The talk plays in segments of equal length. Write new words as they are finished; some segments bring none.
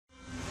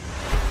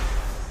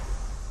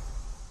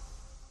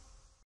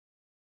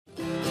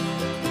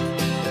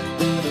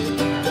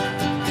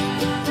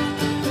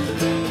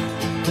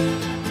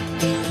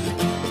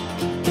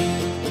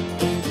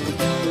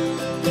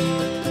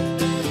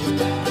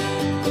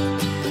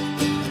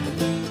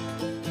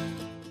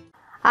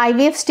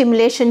IVF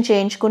stimulation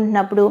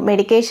చేయించుకుంటున్నప్పుడు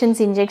medications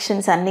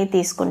injections అన్నీ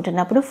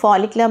తీసుకుంటున్నప్పుడు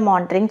follicular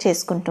monitoring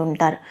చేసుకుంటూ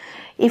ఉంటారు.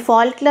 ఈ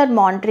ఫాలిక్యులర్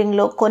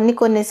మానిటరింగ్లో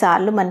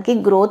కొన్నిసార్లు మనకి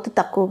గ్రోత్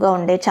తక్కువగా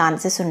ఉండే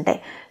ఛాన్సెస్ ఉంటాయి.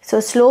 So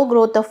slow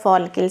growth of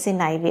follicles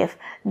in IVF,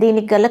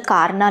 దీనికి గల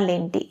కారణాలు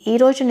ఏంటి?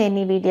 ఈరోజు నేను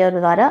ఈ వీడియో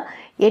ద్వారా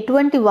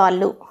ఎటువంటి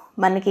వాళ్ళు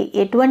మనకి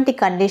ఎటువంటి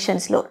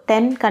కండిషన్స్లో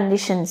 10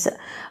 conditions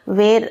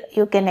where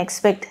you can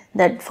expect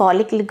that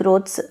follicle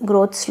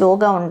growth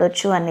స్లోగా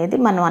ఉండొచ్చు అనేది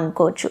మనం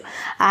అనుకోవచ్చు.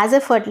 యాజ్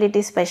ఎ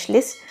ఫర్టిలిటీ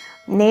స్పెషలిస్ట్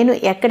నేను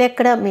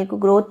ఎక్కడెక్కడ మీకు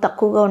గ్రోత్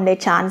తక్కువగా ఉండే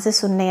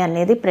ఛాన్సెస్ ఉన్నాయి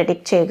అనేది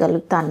ప్రెడిక్ట్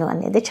చేయగలుగుతాను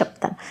అనేది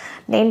చెప్తాను.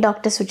 నేను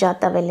doctor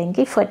Sujatha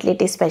Vellanki,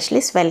 fertility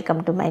specialist.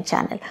 Welcome to my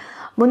channel.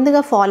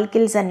 ముందుగా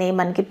ఫాలికల్స్ అనే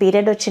మనకి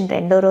పీరియడ్ వచ్చిన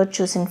రెండో రోజు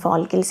చూసిన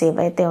ఫాలికల్స్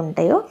ఏవైతే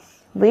ఉంటాయో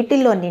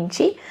వీటిల్లో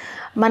నుంచి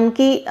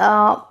మనకి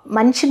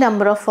మంచి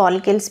నెంబర్ ఆఫ్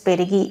ఫాలికల్స్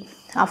పెరిగి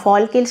ఆ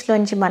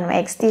ఫాలికల్స్లోంచి మనం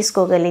eggs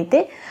తీసుకోగలిగితే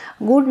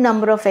good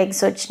number of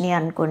eggs వచ్చినాయి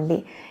అనుకోండి.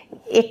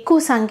 ఎక్కువ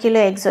సంఖ్యలో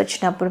ఎగ్స్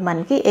వచ్చినప్పుడు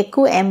మనకి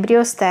ఎక్కువ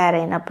ఎంబ్రియోస్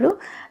తయారైనప్పుడు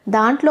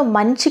దాంట్లో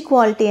మంచి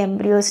క్వాలిటీ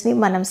ఎంబ్రియోస్ని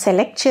మనం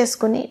సెలెక్ట్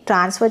చేసుకుని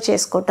ట్రాన్స్ఫర్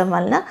చేసుకోవటం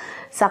వలన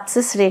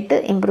సక్సెస్ రేట్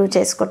ఇంప్రూవ్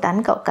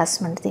చేసుకోవటానికి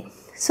అవకాశం ఉంటుంది.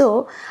 సో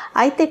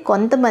అయితే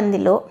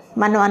కొంతమందిలో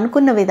మనం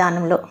అనుకున్న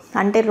విధానంలో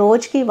అంటే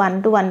రోజుకి 1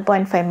 to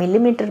 1.5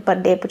 millimeter per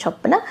day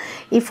చొప్పున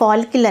ఈ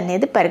ఫాలికల్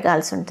అనేది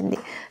పెరగాల్సి ఉంటుంది.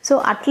 సో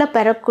అట్లా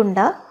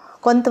పెరగకుండా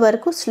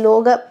కొంతవరకు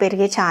స్లోగా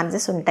పెరిగే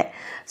ఛాన్సెస్ ఉంటాయి.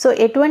 సో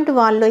ఎటువంటి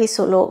వాళ్ళు ఈ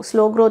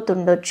స్లో గ్రోత్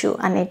ఉండొచ్చు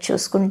అనేది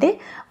చూసుకుంటే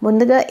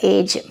ముందుగా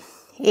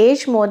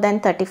ఏజ్ మోర్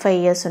దాన్ 35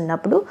 years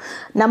ఉన్నప్పుడు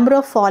నెంబర్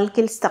ఆఫ్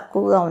ఫాలికల్స్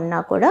తక్కువగా ఉన్నా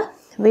కూడా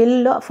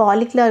వీళ్ళలో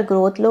ఫాలిక్యులర్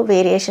గ్రోత్లో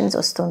వేరియేషన్స్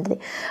వస్తుంటుంది.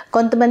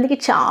 కొంతమందికి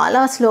చాలా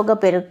స్లోగా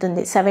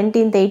పెరుగుతుంది.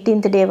 17th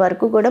 18th డే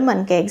వరకు కూడా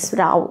మనకి ఎగ్స్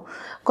రావు.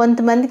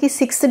 కొంతమందికి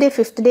 6th డే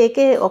 5th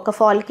డేకే ఒక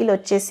ఫాలికల్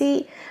వచ్చేసి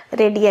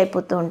రెడీ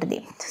అయిపోతూ ఉంటుంది.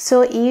 సో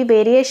ఈ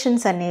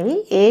వేరియేషన్స్ అనేవి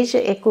ఏజ్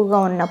ఎక్కువగా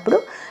ఉన్నప్పుడు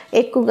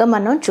ఎక్కువగా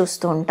మనం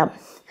చూస్తూ ఉంటాం.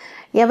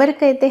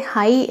 ఎవరికైతే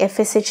హై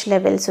FSH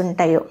లెవెల్స్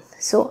ఉంటాయో,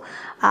 సో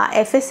ఆ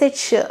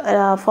FSH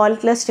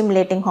follicular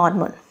stimulating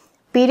hormone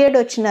period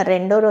వచ్చిన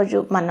రెండో రోజు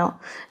మనం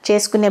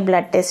చేసుకునే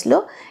బ్లడ్ టెస్ట్లో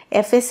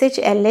FSH,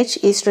 LH,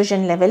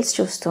 ఈస్ట్రోజన్ లెవెల్స్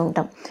చూస్తూ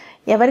ఉంటాం.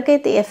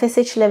 ఎవరికైతే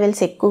FSH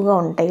లెవెల్స్ ఎక్కువగా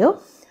ఉంటాయో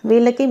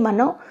వీళ్ళకి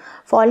మనం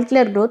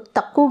ఫాలిక్యులర్ గ్రోత్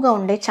తక్కువగా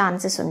ఉండే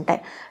ఛాన్సెస్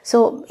ఉంటాయి. సో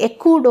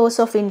ఎక్కువ డోస్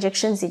ఆఫ్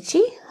ఇంజెక్షన్స్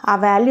ఇచ్చి ఆ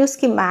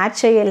వాల్యూస్కి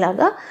మ్యాచ్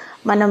అయ్యేలాగా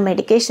మనం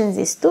మెడికేషన్స్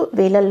ఇస్తూ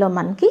వీళ్ళల్లో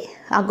మనకి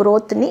ఆ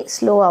గ్రోత్ని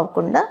స్లో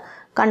అవ్వకుండా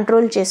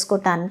కంట్రోల్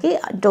చేసుకోవటానికి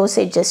డోస్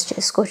అడ్జస్ట్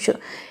చేసుకోవచ్చు.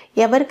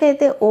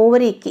 ఎవరికైతే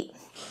ఓవరీకి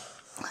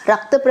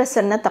రక్త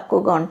ప్రసరణ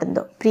తక్కువగా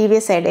ఉంటుందో,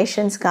 ప్రీవియస్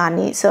ఎడేషన్స్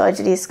కానీ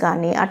సర్జరీస్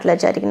కానీ అట్లా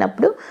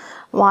జరిగినప్పుడు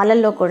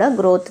వాళ్ళల్లో కూడా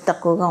గ్రోత్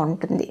తక్కువగా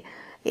ఉంటుంది.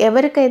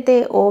 ఎవరికైతే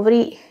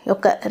ఓవరీ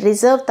యొక్క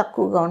రిజర్వ్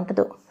తక్కువగా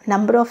ఉంటుందో,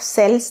 నెంబర్ ఆఫ్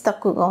సెల్స్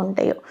తక్కువగా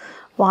ఉంటాయో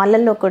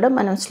వాళ్ళల్లో కూడా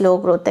మనం స్లో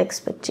గ్రోత్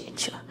ఎక్స్పెక్ట్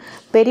చేయొచ్చు.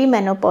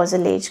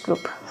 పెరిమెనోపాజల్ ఏజ్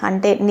గ్రూప్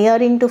అంటే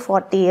నియరింగ్ టు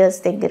 40 years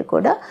దగ్గర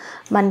కూడా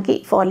మనకి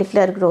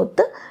ఫాలిక్యులర్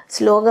గ్రోత్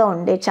స్లోగా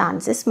ఉండే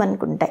ఛాన్సెస్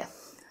మనకు ఉంటాయి.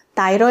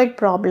 థైరాయిడ్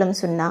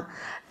ప్రాబ్లమ్స్ ఉన్నా,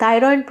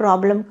 థైరాయిడ్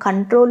ప్రాబ్లం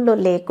కంట్రోల్లో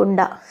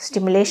లేకుండా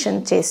స్టిమ్యులేషన్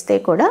చేస్తే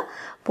కూడా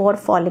పోర్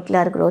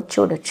ఫాలిక్యులర్ గ్రోత్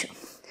చూడొచ్చు.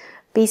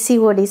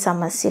 PCOD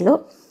సమస్యలో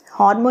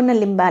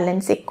హార్మోనల్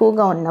ఇంబ్యాలెన్స్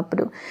ఎక్కువగా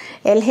ఉన్నప్పుడు,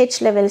 LH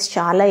లెవెల్స్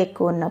చాలా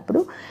ఎక్కువ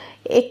ఉన్నప్పుడు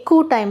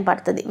ఎక్కువ టైం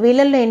పడుతుంది.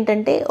 వీళ్ళల్లో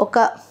ఏంటంటే ఒక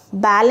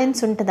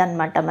బ్యాలెన్స్ ఉంటుంది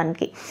అన్నమాట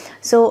మనకి.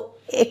 సో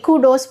ఎక్కువ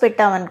డోస్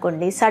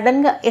పెట్టామనుకోండి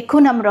సడన్గా ఎక్కువ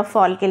నెంబర్ ఆఫ్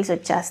ఫాలికల్స్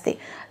వచ్చేస్తాయి.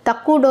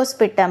 తక్కువ డోస్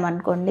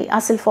పెట్టామనుకోండి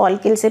అసలు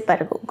ఫాలికల్సే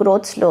పెరగవు,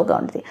 గ్రోత్ స్లోగా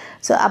ఉంటుంది.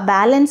 సో ఆ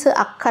బ్యాలెన్స్,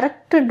 ఆ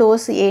కరెక్ట్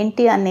డోస్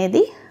ఏంటి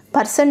అనేది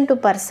పర్సన్ టు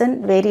పర్సన్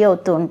వేరీ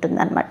అవుతూ ఉంటుంది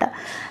అన్నమాట.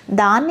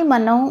 దాన్ని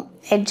మనం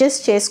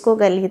అడ్జస్ట్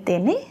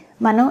చేసుకోగలిగితేనే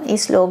మనం ఈ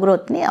స్లో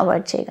గ్రోత్ని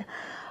అవాయిడ్ చేయగలం.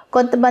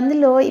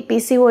 కొంతమందిలో ఈ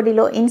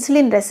PCODలో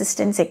ఇన్సులిన్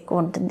రెసిస్టెన్స్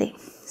ఎక్కువ ఉంటుంది.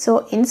 సో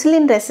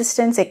ఇన్సులిన్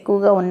రెసిస్టెన్స్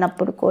ఎక్కువగా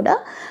ఉన్నప్పుడు కూడా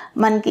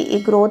మనకి ఈ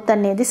గ్రోత్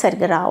అనేది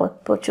సరిగ్గా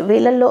రాకపోవచ్చు.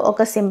 వీళ్ళల్లో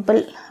ఒక సింపుల్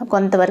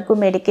కొంతవరకు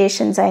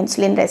మెడికేషన్స్ ఆ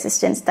ఇన్సులిన్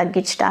రెసిస్టెన్స్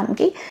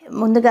తగ్గించడానికి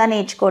ముందుగానే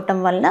ఇచ్చుకోవటం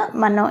వల్ల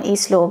మనం ఈ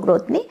స్లో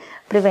గ్రోత్ని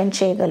ప్రివెంట్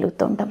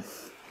చేయగలుగుతుంటాం.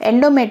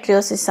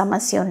 ఎండోమెట్రియోసిస్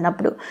సమస్య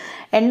ఉన్నప్పుడు,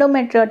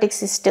 ఎండోమెట్రియోటిక్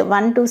సిస్ట్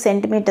 1-2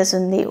 centimeters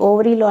ఉంది,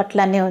 ఓవరీలో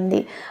అట్లానే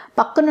ఉంది,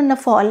 పక్కనున్న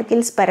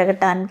ఫాలికల్స్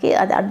పెరగటానికి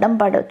అది అడ్డం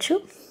పడవచ్చు.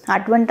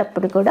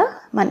 అటువంటప్పుడు కూడా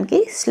మనకి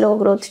స్లో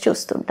గ్రోత్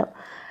చూస్తుంటాం.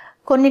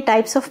 కొన్ని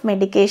టైప్స్ ఆఫ్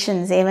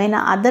మెడికేషన్స్, ఏమైనా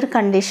అదర్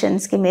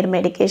కండిషన్స్కి మీరు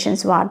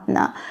మెడికేషన్స్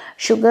వాడినా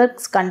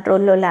షుగర్స్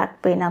కంట్రోల్లో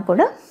లేకపోయినా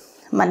కూడా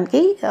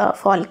మనకి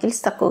ఫాలికల్స్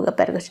తక్కువగా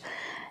పెరగచ్చు.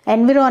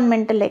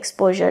 ఎన్విరాన్మెంటల్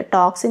ఎక్స్పోజర్,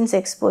 టాక్సిన్స్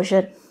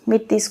ఎక్స్పోజర్,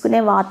 మీరు తీసుకునే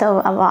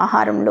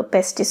ఆహారంలో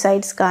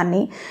పెస్టిసైడ్స్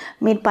కానీ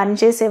మీరు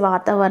పనిచేసే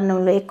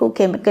వాతావరణంలో ఎక్కువ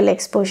కెమికల్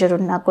ఎక్స్పోజర్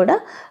ఉన్నా కూడా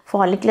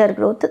ఫాలిక్యులర్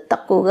గ్రోత్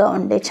తక్కువగా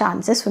ఉండే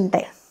ఛాన్సెస్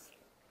ఉంటాయి.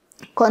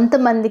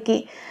 కొంతమందికి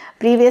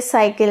ప్రీవియస్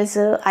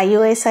సైకిల్స్,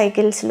 IUI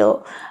సైకిల్స్లో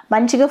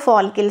మంచిగా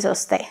ఫాలికల్స్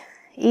వస్తాయి.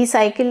 ఈ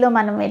సైకిల్లో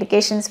మనం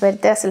మెడికేషన్స్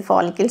పెడితే అసలు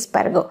ఫాలికల్స్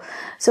పెరగవు.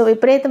 సో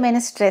విపరీతమైన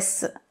stress,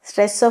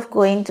 stress of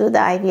going through the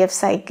IVF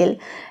cycle,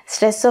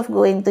 stress of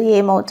going through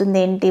ఏమవుతుంది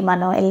ఏంటి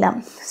మనం వెళ్ళాం.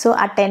 సో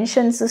ఆ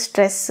టెన్షన్స్,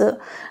 స్ట్రెస్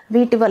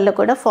వీటి వల్ల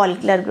కూడా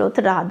ఫాలిక్యులర్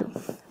గ్రోత్ రాదు.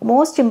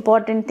 మోస్ట్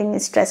ఇంపార్టెంట్ థింగ్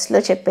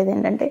స్ట్రెస్లో చెప్పేది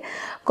ఏంటంటే,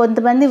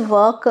 కొంతమంది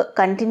వర్క్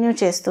కంటిన్యూ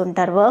చేస్తూ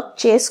ఉంటారు. వర్క్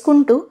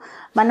చేసుకుంటూ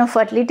మనం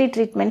ఫర్టిలిటీ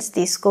ట్రీట్మెంట్స్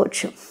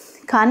తీసుకోవచ్చు.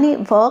 కానీ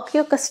వర్క్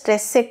యొక్క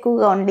స్ట్రెస్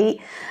ఎక్కువగా ఉండి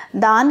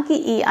దానికి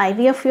ఈ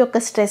ఐవీఎఫ్ యొక్క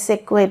స్ట్రెస్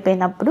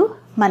ఎక్కువైపోయినప్పుడు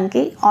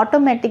మనకి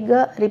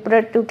ఆటోమేటిక్గా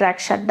రిప్రొడక్టివ్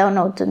ట్రాక్ షట్ డౌన్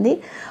అవుతుంది,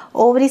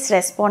 ఓవరీస్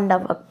రెస్పాండ్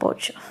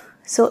అవ్వకపోవచ్చు.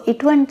 సో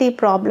ఇటువంటి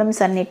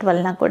ప్రాబ్లమ్స్ అన్నిటి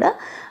వలన కూడా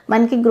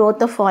మనకి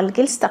గ్రోత్ ఆఫ్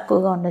ఫాలికల్స్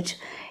తక్కువగా ఉండొచ్చు.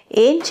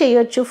 ఏం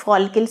చేయొచ్చు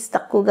ఫాలికల్స్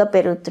తక్కువగా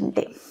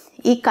పెరుగుతుంటే?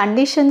 ఈ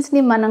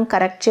కండిషన్స్ని మనం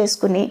కరెక్ట్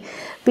చేసుకుని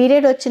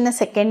పీరియడ్ వచ్చిన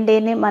సెకండ్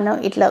డేనే మనం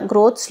ఇట్లా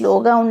గ్రోత్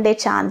స్లోగా ఉండే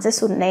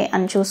ఛాన్సెస్ ఉన్నాయి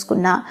అని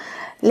చూసుకున్నా,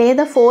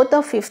 లేదా 4th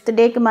or 5th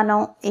డేకి మనం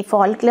ఈ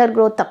ఫాలిక్యులర్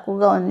గ్రోత్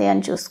తక్కువగా ఉంది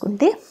అని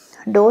చూసుకుంటే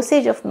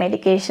డోసేజ్ ఆఫ్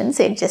మెడికేషన్స్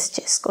అడ్జస్ట్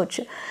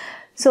చేసుకోవచ్చు.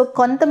 సో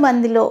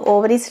కొంతమందిలో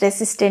ఓవరీస్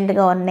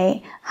రెసిస్టెంట్గా ఉన్నాయి,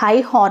 హై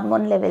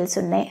హార్మోన్ లెవెల్స్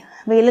ఉన్నాయి,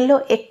 వీళ్ళలో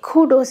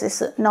ఎక్కువ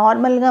డోసెస్,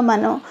 నార్మల్గా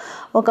మనం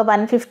ఒక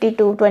 150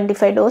 to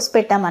 25 డోస్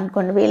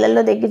పెట్టామనుకోండి,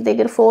 వీళ్ళల్లో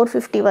దగ్గర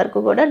 450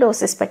 వరకు కూడా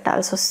డోసెస్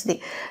పెట్టాల్సి వస్తుంది.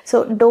 సో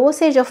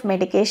డోసేజ్ ఆఫ్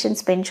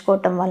మెడికేషన్స్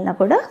పెంచుకోవటం వలన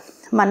కూడా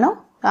మనం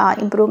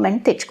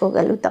ఇంప్రూవ్మెంట్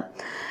తెచ్చుకోగలుగుతాం.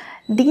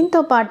 దీంతో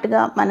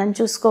పాటుగా మనం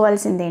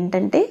చూసుకోవాల్సింది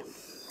ఏంటంటే,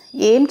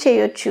 ఏం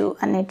చేయొచ్చు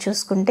అనేది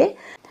చూసుకుంటే,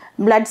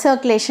 బ్లడ్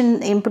సర్క్యులేషన్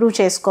ఇంప్రూవ్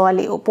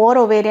చేసుకోవాలి. పోర్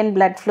ఓవేరియన్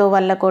బ్లడ్ ఫ్లో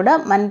వల్ల కూడా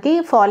మనకి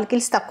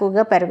ఫాలికల్స్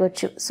తక్కువగా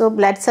పెరగచ్చు. సో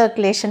బ్లడ్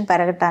సర్క్యులేషన్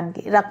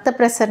పెరగటానికి, రక్త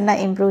ప్రసరణ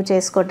ఇంప్రూవ్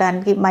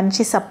చేసుకోవడానికి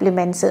మంచి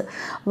supplements,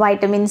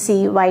 vitamin C,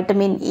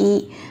 vitamin E,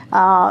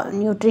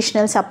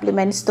 nutritional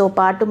సప్లిమెంట్స్తో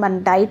పాటు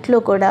మన డైట్లో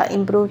కూడా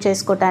ఇంప్రూవ్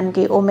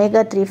చేసుకోవడానికి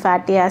omega 3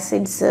 ఫ్యాటీ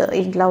యాసిడ్స్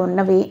ఇంట్లో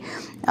ఉన్నవి,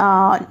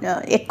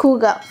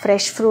 ఎక్కువగా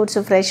ఫ్రెష్ ఫ్రూట్స్,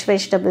 ఫ్రెష్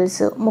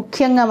వెజిటబుల్స్,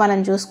 ముఖ్యంగా మనం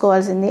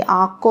చూసుకోవాల్సింది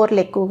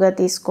ఆకుకూరలు ఎక్కువగా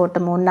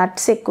తీసుకోవటము,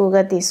 నట్స్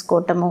ఎక్కువగా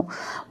తీసుకోవటము,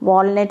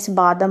 వాల్నట్స్,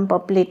 బాదం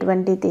పప్పులు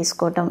ఇటువంటివి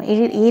తీసుకోవటం.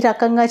 ఈ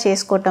రకంగా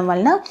చేసుకోవటం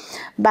వలన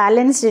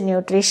బ్యాలెన్స్డ్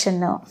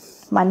న్యూట్రిషన్,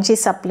 మంచి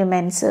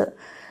సప్లిమెంట్స్,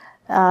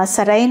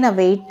 సరైన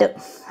వెయిట్,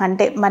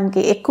 అంటే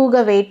మనకి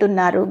ఎక్కువగా వెయిట్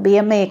ఉన్నారు,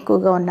 బిఎంఐ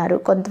ఎక్కువగా ఉన్నారు,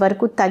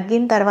 కొంతవరకు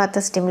తగ్గిన తర్వాత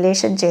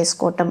స్టిమ్యులేషన్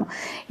చేసుకోవటం,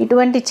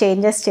 ఇటువంటి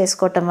చేంజెస్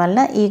చేసుకోవటం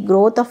వలన ఈ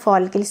గ్రోత్ ఆఫ్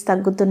ఫాలికల్స్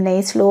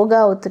తగ్గుతున్నాయి, స్లోగా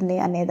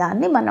అవుతున్నాయి అనే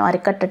దాన్ని మనం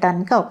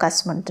అరికట్టడానికి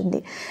అవకాశం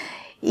ఉంటుంది.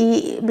 ఈ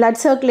బ్లడ్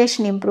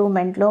సర్క్యులేషన్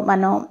ఇంప్రూవ్మెంట్లో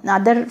మనం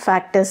other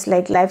factors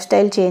like life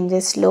style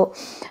చేంజెస్లో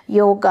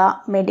yoga,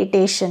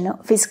 meditation,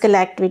 physical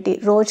activity,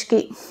 రోజుకి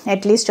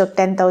అట్లీస్ట్ ఒక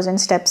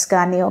 10,000 స్టెప్స్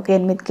కానీ, ఒక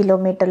 8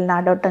 కిలోమీటర్లు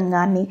నడవటం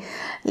కానీ,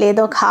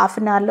 లేదా ఒక హాఫ్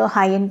అన్ అవర్లో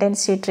హై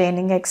ఇంటెన్సిటీ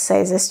ట్రైనింగ్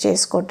ఎక్సర్సైజెస్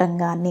చేసుకోవటం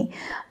కానీ,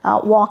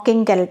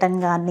 వాకింగ్కి వెళ్ళటం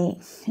కానీ,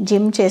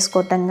 జిమ్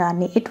చేసుకోవటం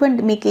కానీ,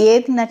 ఇటువంటి మీకు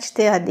ఏది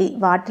నచ్చితే అది,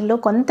 వాటిలో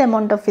కొంత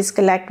అమౌంట్ ఆఫ్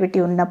ఫిజికల్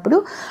యాక్టివిటీ ఉన్నప్పుడు,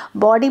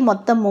 బాడీ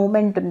మొత్తం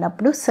మూమెంట్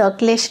ఉన్నప్పుడు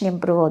సర్క్యులేషన్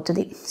ఇంప్రూవ్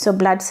అవుతుంది. సో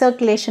బ్లడ్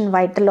సర్క్యులేషన్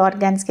వైటల్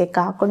ఆర్గాన్స్కే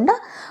కాకుండా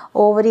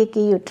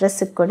ఓవరీకి,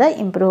 యూట్రస్కి కూడా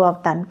ఇంప్రూవ్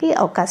అవడానికి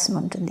అవకాశం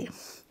ఉంటుంది.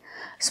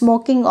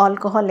 స్మోకింగ్,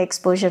 ఆల్కహాల్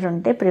ఎక్స్పోజర్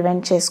ఉంటే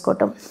ప్రివెంట్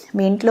చేసుకోవటం.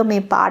 మీ ఇంట్లో మీ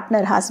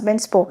పార్ట్నర్,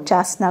 హస్బెండ్ స్మోక్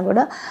చేస్తున్నా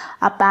కూడా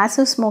ఆ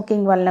ప్యాసివ్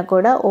స్మోకింగ్ వలన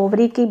కూడా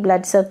ఓవరీకి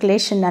బ్లడ్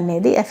సర్క్యులేషన్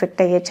అనేది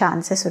ఎఫెక్ట్ అయ్యే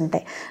ఛాన్సెస్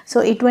ఉంటాయి. సో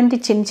ఇటువంటి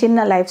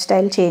చిన్న లైఫ్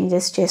స్టైల్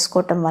చేంజెస్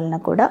చేసుకోవటం వలన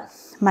కూడా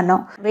మనం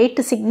వెయిట్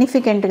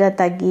సిగ్నిఫికెంట్గా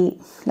తగ్గి,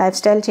 లైఫ్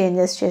స్టైల్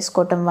చేంజెస్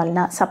చేసుకోవటం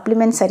వలన,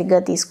 సప్లిమెంట్స్ సరిగ్గా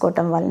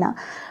తీసుకోవటం వలన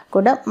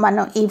కూడా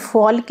మనం ఈ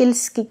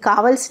ఫాలికల్స్కి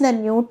కావాల్సిన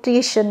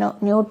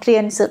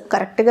న్యూట్రియంట్స్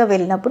కరెక్ట్గా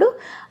వెళ్ళినప్పుడు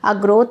ఆ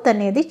గ్రోత్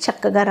అనేది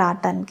చక్కగా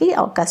రావడానికి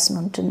అవకాశం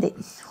ఉంటుంది.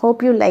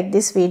 Hope you like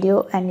this video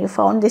and you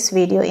found this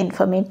video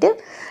informative.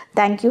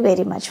 Thank you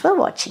very much for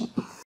watching.